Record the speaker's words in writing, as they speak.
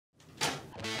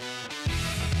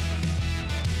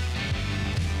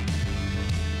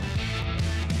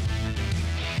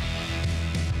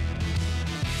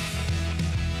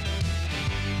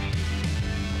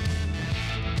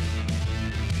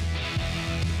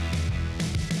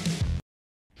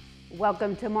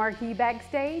Welcome to Marquee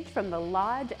Backstage from the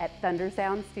Lodge at Thunder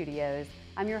Sound Studios.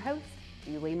 I'm your host,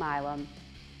 Julie Milam.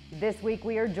 This week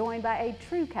we are joined by a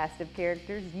true cast of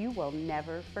characters you will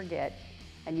never forget.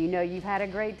 And you know you've had a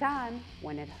great time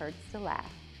when it hurts to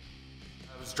laugh.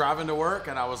 I was driving to work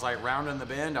and I was like rounding the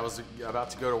bend. I was about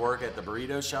to go to work at the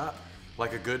burrito shop,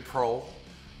 like a good pro.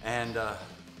 And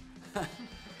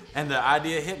and the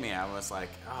idea hit me. I was like,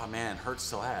 oh man, hurts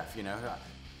to laugh, you know?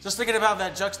 Just thinking about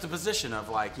that juxtaposition of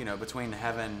like, you know, between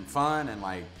having fun and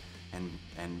like,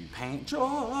 and pain,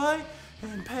 joy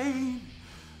and pain,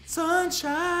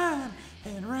 sunshine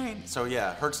and rain. So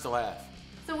yeah, hurts to laugh.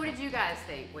 So what did you guys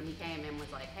think when he came in and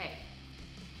was like, hey?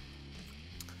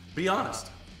 Be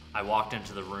honest. I walked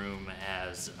into the room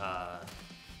as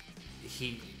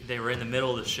they were in the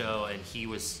middle of the show and he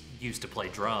was used to play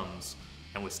drums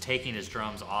and was taking his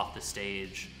drums off the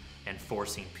stage and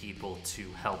forcing people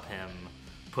to help him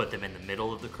put them in the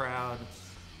middle of the crowd,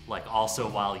 like also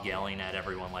while yelling at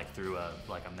everyone like through a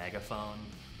megaphone.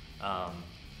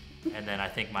 And then I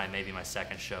think maybe my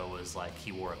second show was like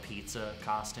he wore a pizza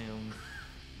costume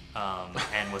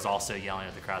and was also yelling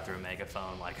at the crowd through a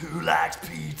megaphone like, "Who likes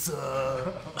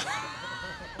pizza?"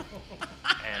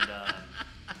 And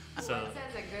so it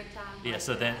says a good time. yeah.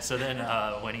 So then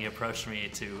when he approached me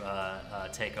to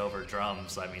take over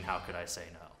drums, I mean, how could I say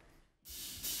no?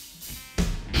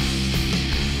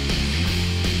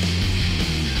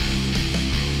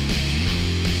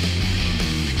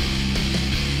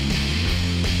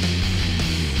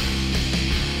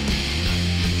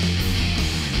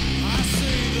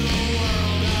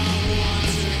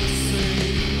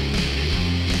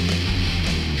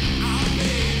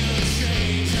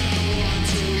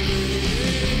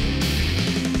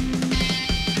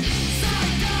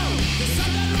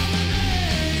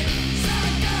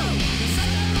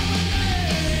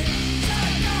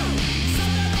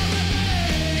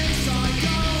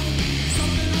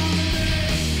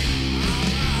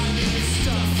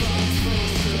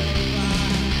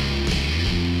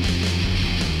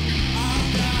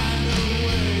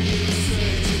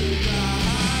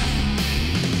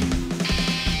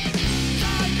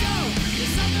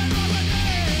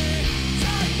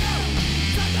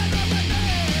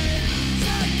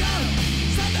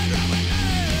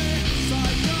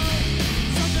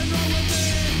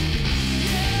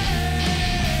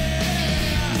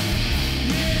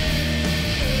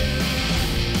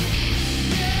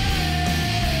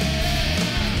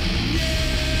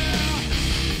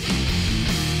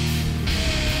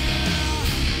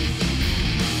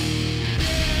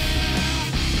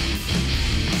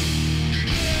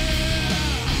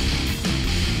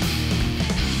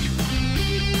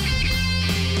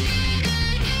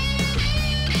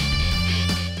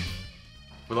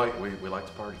 We like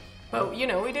to party. But you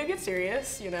know, we do get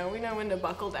serious. You know, we know when to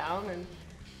buckle down and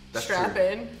That's strap true.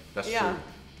 in. That's yeah.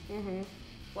 true. Mm-hmm.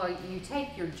 Well, you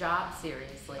take your job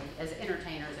seriously as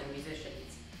entertainers and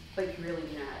musicians, but you really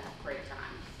do know how to have great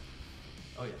times.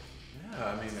 Oh yeah. Yeah,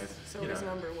 I mean, it's, So you it's know.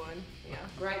 number one. Yeah.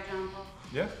 Right, John Paul?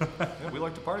 Yeah, we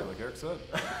like to party, like Eric said.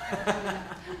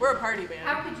 We're a party band.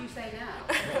 How could you say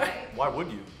no, right? Why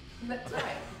would you? That's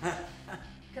right.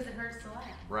 Because it hurts to laugh.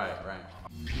 Right, right.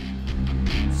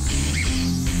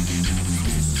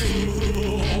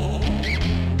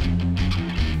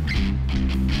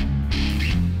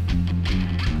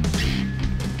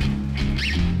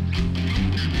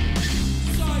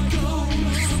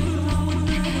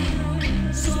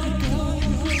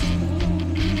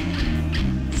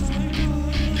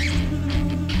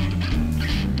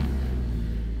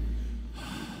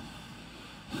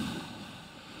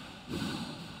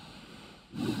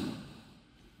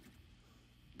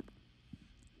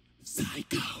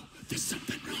 Psycho, there's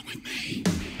something wrong with me.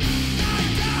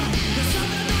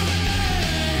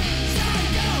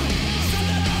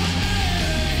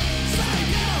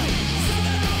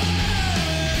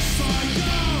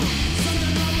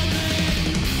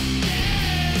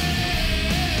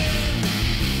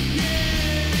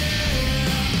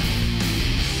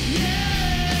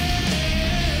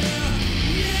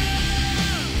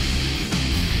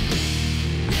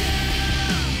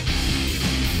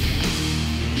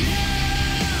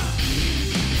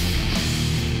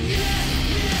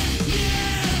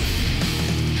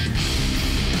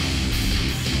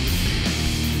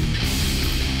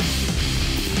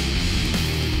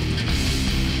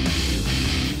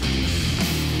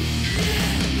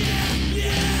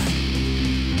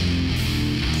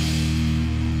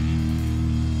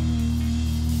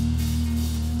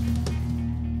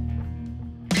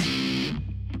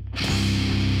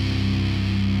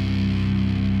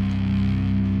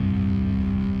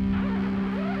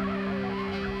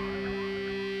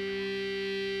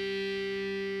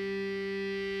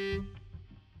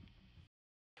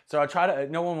 So I try to,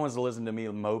 no one wants to listen to me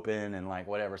moping and like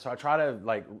whatever. So I try to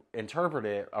like interpret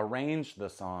it, arrange the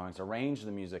songs, arrange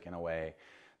the music in a way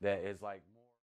that is like